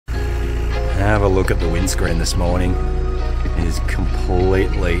Have a look at the windscreen this morning. It is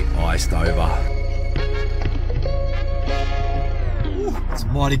completely iced over. It's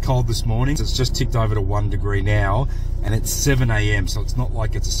mighty cold this morning. It's just ticked over to 1 degree now, and it's 7 AM, so it's not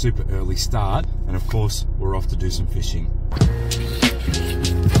like it's a super early start. And of course, we're off to do some fishing.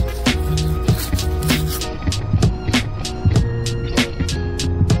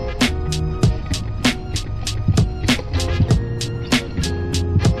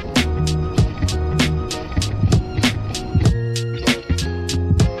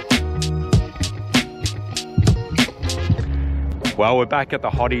 Well, we're back at the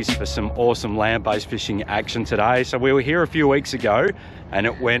Hotties for some awesome land-based fishing action today. So we were here a few weeks ago and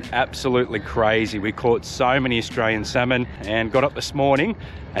it went absolutely crazy. We caught so many Australian salmon and got up this morning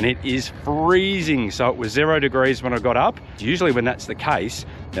and it is freezing. So it was 0 degrees when I got up. Usually when that's the case,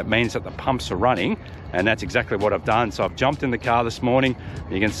 that means that the pumps are running, and that's exactly what I've done. So I've jumped in the car this morning.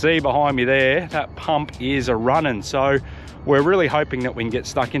 You can see behind me there, that pump is a-running. So we're really hoping that we can get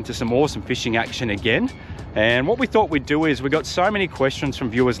stuck into some awesome fishing action again. And what we thought we'd do is, we got so many questions from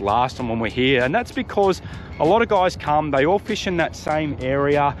viewers last time when we're here, and that's because a lot of guys come, they all fish in that same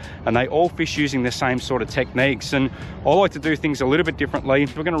area and they all fish using the same sort of techniques. And I like to do things a little bit differently.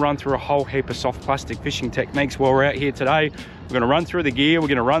 We're going to run through a whole heap of soft plastic fishing techniques while we're out here today. We're going to run through the gear, we're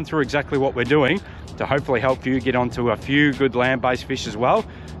going to run through exactly what we're doing to hopefully help you get onto a few good land-based fish as well.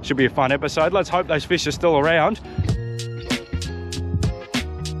 Should be a fun episode. Let's hope those fish are still around.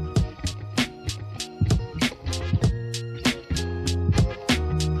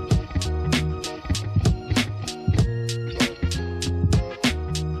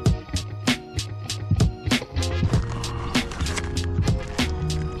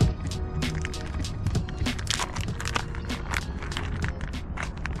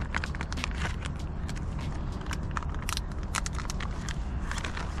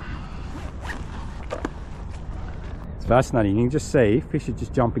 Fascinating. You can just see fish are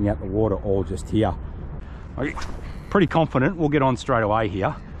just jumping out the water all just here. I'm pretty confident we'll get on straight away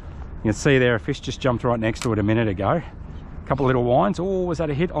here. You can see there a fish just jumped right next to it a minute ago. A couple of little wines. Oh, was that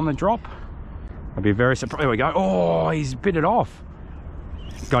a hit on the drop? I'd be very surprised. There we go. Oh, he's bit it off.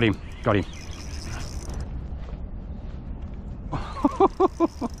 Got him. Got him.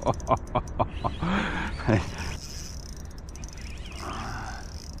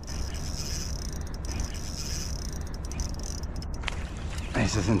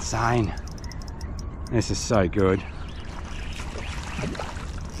 This is insane. This is so good.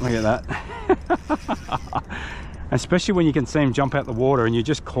 Look at that. Especially when you can see him jump out the water and you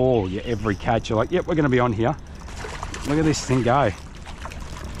just call your every catch. You're like, yep, we're going to be on here. Look at this thing go.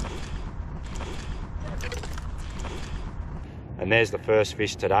 And there's the first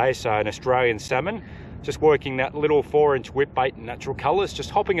fish today. So an Australian salmon, just working that little 4-inch whip bait in natural colours,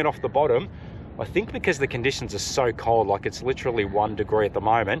 just hopping it off the bottom. I think because the conditions are so cold, like it's literally 1 degree at the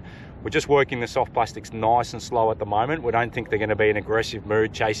moment, we're just working the soft plastics nice and slow at the moment. We don't think they're going to be in aggressive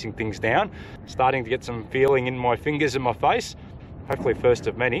mood chasing things down. Starting to get some feeling in my fingers and my face. Hopefully first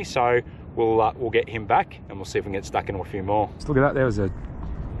of many. So we'll get him back and we'll see if we can get stuck into a few more. Just look at that, there was a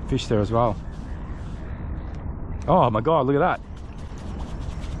fish there as well. Oh my God, look at that.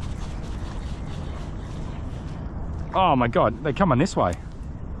 Oh my God, they're coming this way.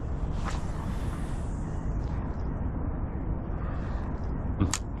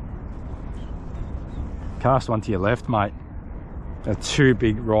 Cast one to your left, mate. There are 2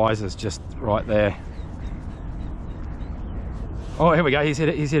 big risers just right there. Oh, here we go. He's hit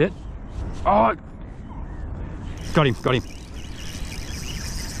it. He's hit it. Oh, got him. Got him.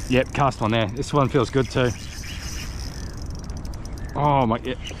 Yep, cast one there. This one feels good too. Oh my.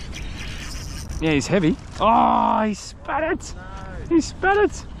 Yeah, yeah, he's heavy. Oh, he spat it. No. He spat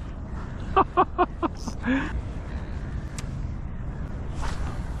it.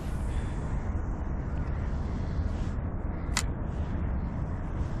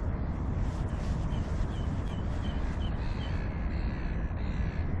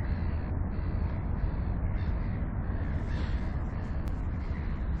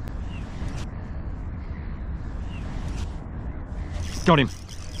 Got him.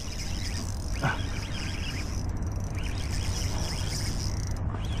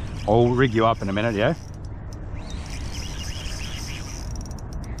 I'll rig you up in a minute, yeah?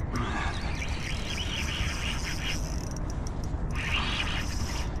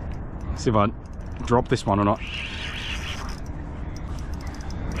 See if I drop this one or not.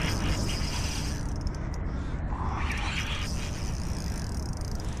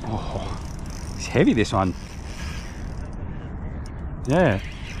 Oh, it's heavy, this one. Yeah.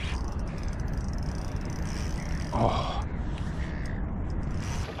 Oh.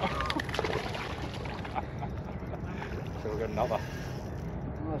 got another.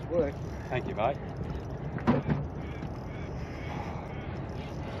 Nice work. Thank you, mate. Oh,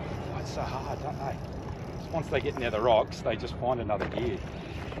 it's so hard, don't they? Just once they get near the rocks, they just find another gear.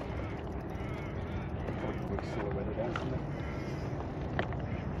 Looks silhouetted out, doesn't it?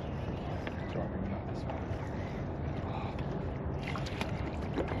 Try and bring it up this way.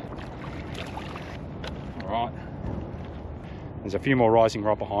 All right. There's a few more rising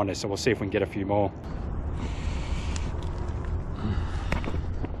right behind us, so we'll see if we can get a few more.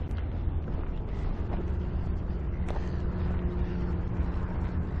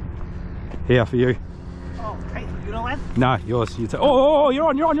 Here for you. Oh, thank you. You know what? No, yours. You oh, you're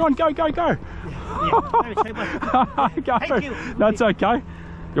on. Go. Yeah. Go. Thank you. That's okay.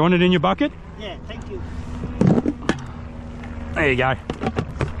 You want it in your bucket? Yeah, thank you. There you go.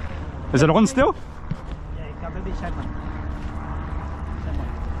 Is it on still? Yeah, got maybe salmon.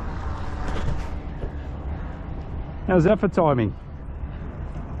 How's that for timing?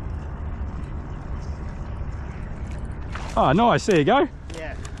 Oh, nice. There you go.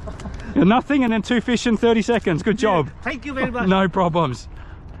 Yeah. Nothing, and then 2 fish in 30 seconds. Good job. Yeah, thank you very much. No problems.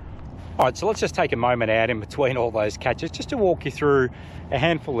 All right, so let's just take a moment out in between all those catches just to walk you through a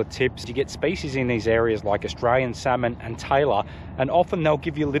handful of tips. You get species in these areas like Australian salmon and tailor, and often they'll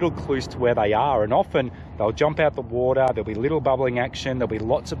give you little clues to where they are, and often they'll jump out the water, there'll be little bubbling action, there'll be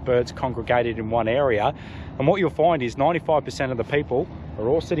lots of birds congregated in one area, and what you'll find is 95% of the people are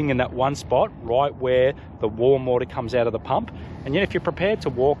all sitting in that one spot right where the warm water comes out of the pump. And yet if you're prepared to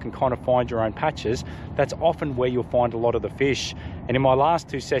walk and kind of find your own patches, that's often where you'll find a lot of the fish. And in my last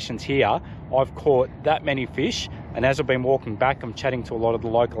 2 sessions here, I've caught that many fish, and as I've been walking back, I'm chatting to a lot of the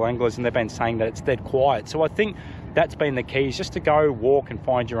local anglers, and they've been saying that it's dead quiet. So I think that's been the key, is just to go walk and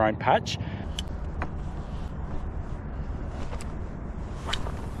find your own patch.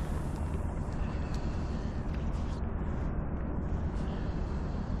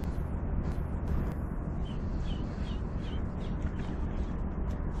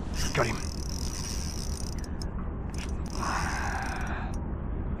 Got him.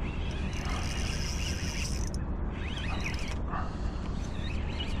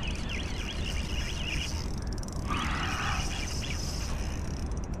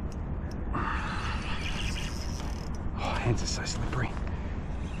 Oh, hands are so slippery.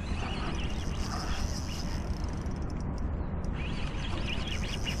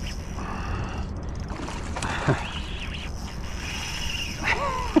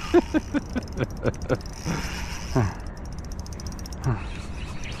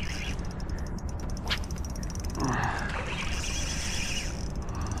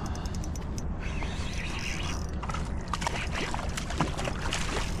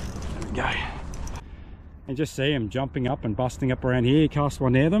 Go. And just see them jumping up and busting up around here. Cast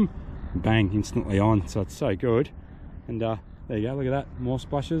one near them, bang, instantly on. So it's so good. And there you go, look at that, more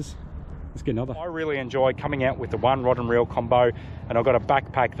splashes. Let's get another. I really enjoy coming out with the one rod and reel combo, and I've got a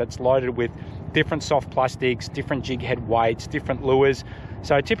backpack that's loaded with different soft plastics, different jig head weights, different lures.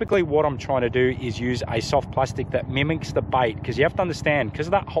 So typically what I'm trying to do is use a soft plastic that mimics the bait, because you have to understand, because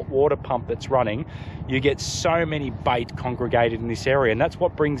of that hot water pump that's running, you get so many bait congregated in this area, and that's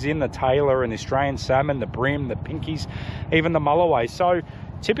what brings in the tailor and the Australian salmon, the brim, the pinkies, even the mulloway. So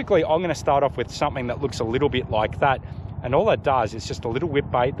typically I'm going to start off with something that looks a little bit like that, and all that does is just a little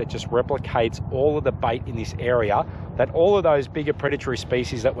whip bait that just replicates all of the bait in this area that all of those bigger predatory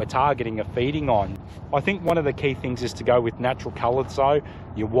species that we're targeting are feeding on. I think one of the key things is to go with natural colours, so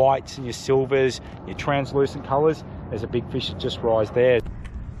your whites and your silvers, your translucent colours. There's a big fish that just rise there.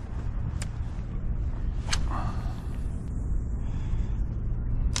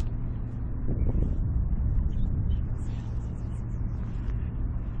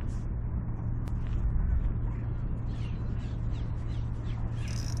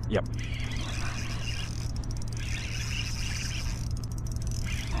 Yep.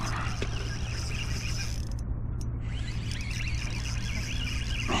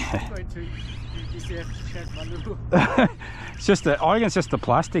 It's just the, I reckon it's just the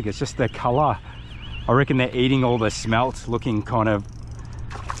plastic, it's just the colour. I reckon they're eating all the smelt looking kind of,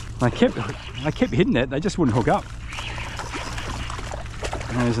 I kept hitting it, they just wouldn't hook up.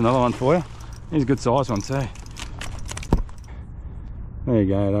 And there's another one for you. Here's a good size one too. There you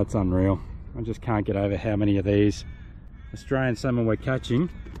go, that's unreal. I just can't get over how many of these Australian salmon we're catching.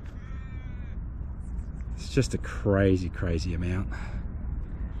 It's just a crazy, crazy amount.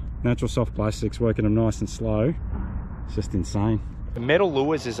 Natural soft plastics, working them nice and slow. It's just insane. The metal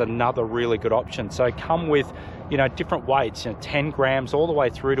lures is another really good option. So come with, you know, different weights, you know, 10 grams all the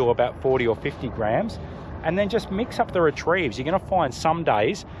way through to about 40 or 50 grams. And then just mix up the retrieves. You're going to find some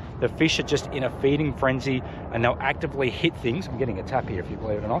days The fish are just in a feeding frenzy and they'll actively hit things. I'm getting a tap here, if you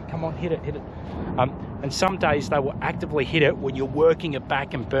believe it or not. Come on, hit it, hit it. And some days they will actively hit it when you're working it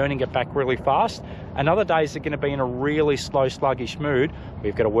back and burning it back really fast. And other days they're going to be in a really slow, sluggish mood.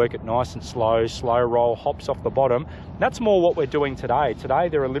 We've got to work it nice and slow roll, hops off the bottom. That's more what we're doing today. Today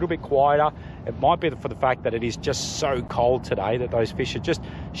they're a little bit quieter. It might be for the fact that it is just so cold today that those fish are just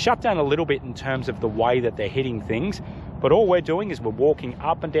shut down a little bit in terms of the way that they're hitting things. But all we're doing is we're walking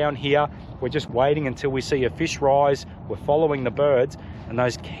up and down here. We're just waiting until we see a fish rise. We're following the birds, and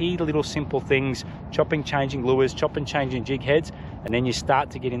those key little simple things, chopping, changing lures, chopping, changing jig heads, and then you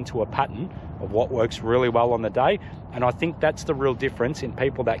start to get into a pattern of what works really well on the day. And I think that's the real difference in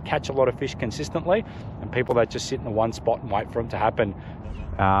people that catch a lot of fish consistently and people that just sit in the one spot and wait for them to happen.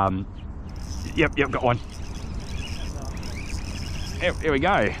 Yep, got one. Yep, here we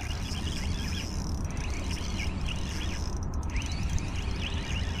go.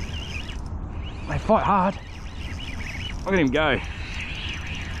 They fight hard. Look at him go.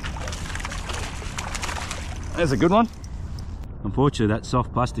 There's a good one. Unfortunately, that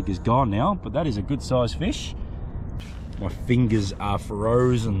soft plastic is gone now, but that is a good sized fish. My fingers are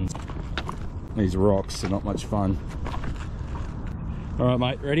frozen. These rocks are not much fun. All right,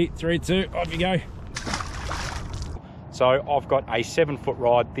 mate, ready? 3, 2, off you go. So I've got a 7-foot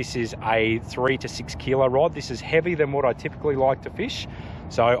rod. This is a 3 to 6 kilo rod. This is heavier than what I typically like to fish.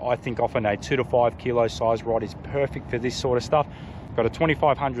 So I think often a 2 to 5 kilo size rod is perfect for this sort of stuff. Got a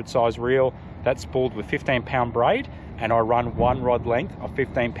 2500 size reel that's spooled with 15-pound braid, and I run one rod length of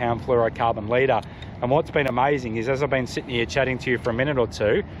 15-pound fluorocarbon leader. And what's been amazing is, as I've been sitting here chatting to you for a minute or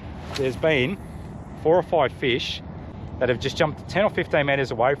two, there's been 4 or 5 fish that have just jumped 10 or 15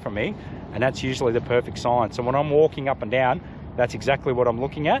 meters away from me, and that's usually the perfect sign. So when I'm walking up and down, that's exactly what I'm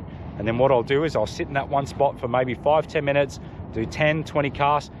looking at. And then what I'll do is I'll sit in that one spot for maybe 5-10 minutes, do 10, 20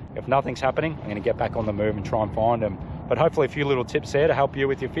 casts. If nothing's happening, I'm gonna get back on the move and try and find them. But hopefully a few little tips there to help you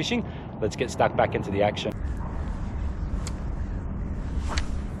with your fishing. Let's get stuck back into the action.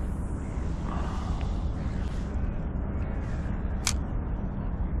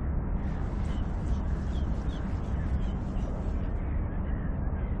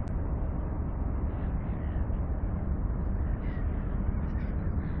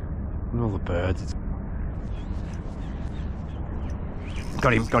 All the birds.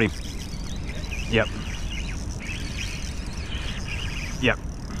 Got him, got him. Yep. Yep. Here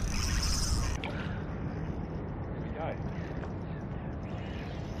we go.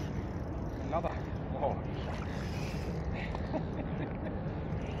 Another. Oh.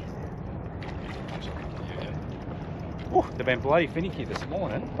 Oh, they've been bloody finicky this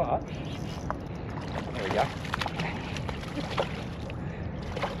morning, but there we go.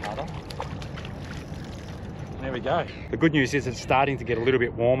 There we go. The good news is it's starting to get a little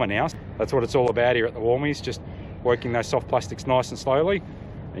bit warmer now. That's what it's all about here at the Warmies, just working those soft plastics nice and slowly.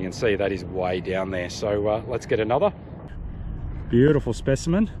 You can see that is way down there. So let's get another. Beautiful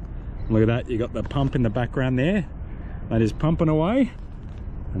specimen. Look at that, you got the pump in the background there. That is pumping away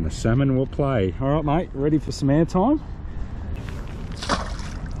and the salmon will play. All right, mate, ready for some air time?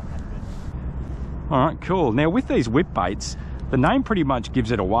 All right, cool. Now with these whip baits, the name pretty much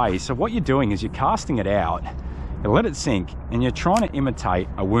gives it away. So what you're doing is you're casting it out, you let it sink, and you're trying to imitate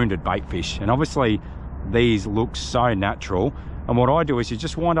a wounded bait fish. And obviously these look so natural. And what I do is you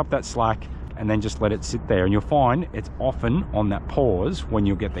just wind up that slack and then just let it sit there. And you'll find it's often on that pause when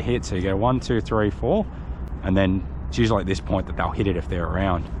you'll get the hit. So you go 1, 2, 3, 4, and then it's usually at this point that they'll hit it if they're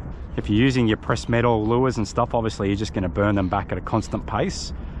around. If you're using your pressed metal lures and stuff, obviously you're just going to burn them back at a constant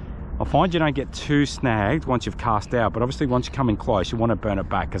pace. I find you don't get too snagged once you've cast out, but obviously once you come in close, you want to burn it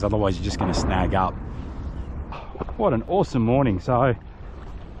back because otherwise you're just going to snag up. What an awesome morning. So,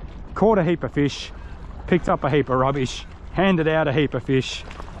 caught a heap of fish, picked up a heap of rubbish, handed out a heap of fish,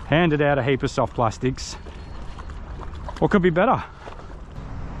 handed out a heap of soft plastics. What could be better?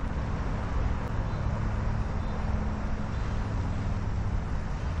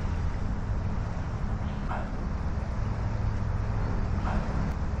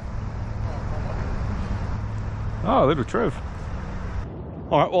 Oh, little Trev.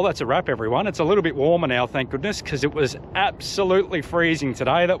 All right, well, that's a wrap, everyone. It's a little bit warmer now, thank goodness, because it was absolutely freezing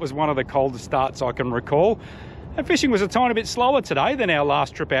today. That was one of the coldest starts I can recall. And fishing was a tiny bit slower today than our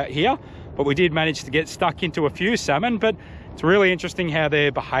last trip out here, but we did manage to get stuck into a few salmon. But it's really interesting how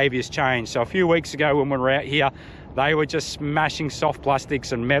their behaviours change. So a few weeks ago when we were out here, they were just smashing soft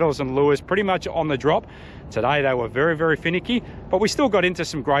plastics and metals and lures pretty much on the drop. Today they were very, very finicky, but we still got into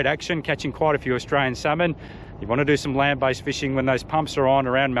some great action, catching quite a few Australian salmon. You want to do some land-based fishing when those pumps are on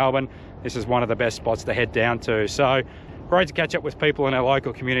around Melbourne, this is one of the best spots to head down to. So great to catch up with people in our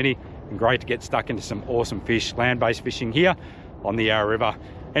local community, and great to get stuck into some awesome fish, land-based fishing here on the Yarra River.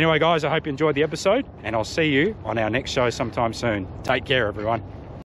 Anyway, guys, I hope you enjoyed the episode, and I'll see you on our next show sometime soon. Take care, everyone.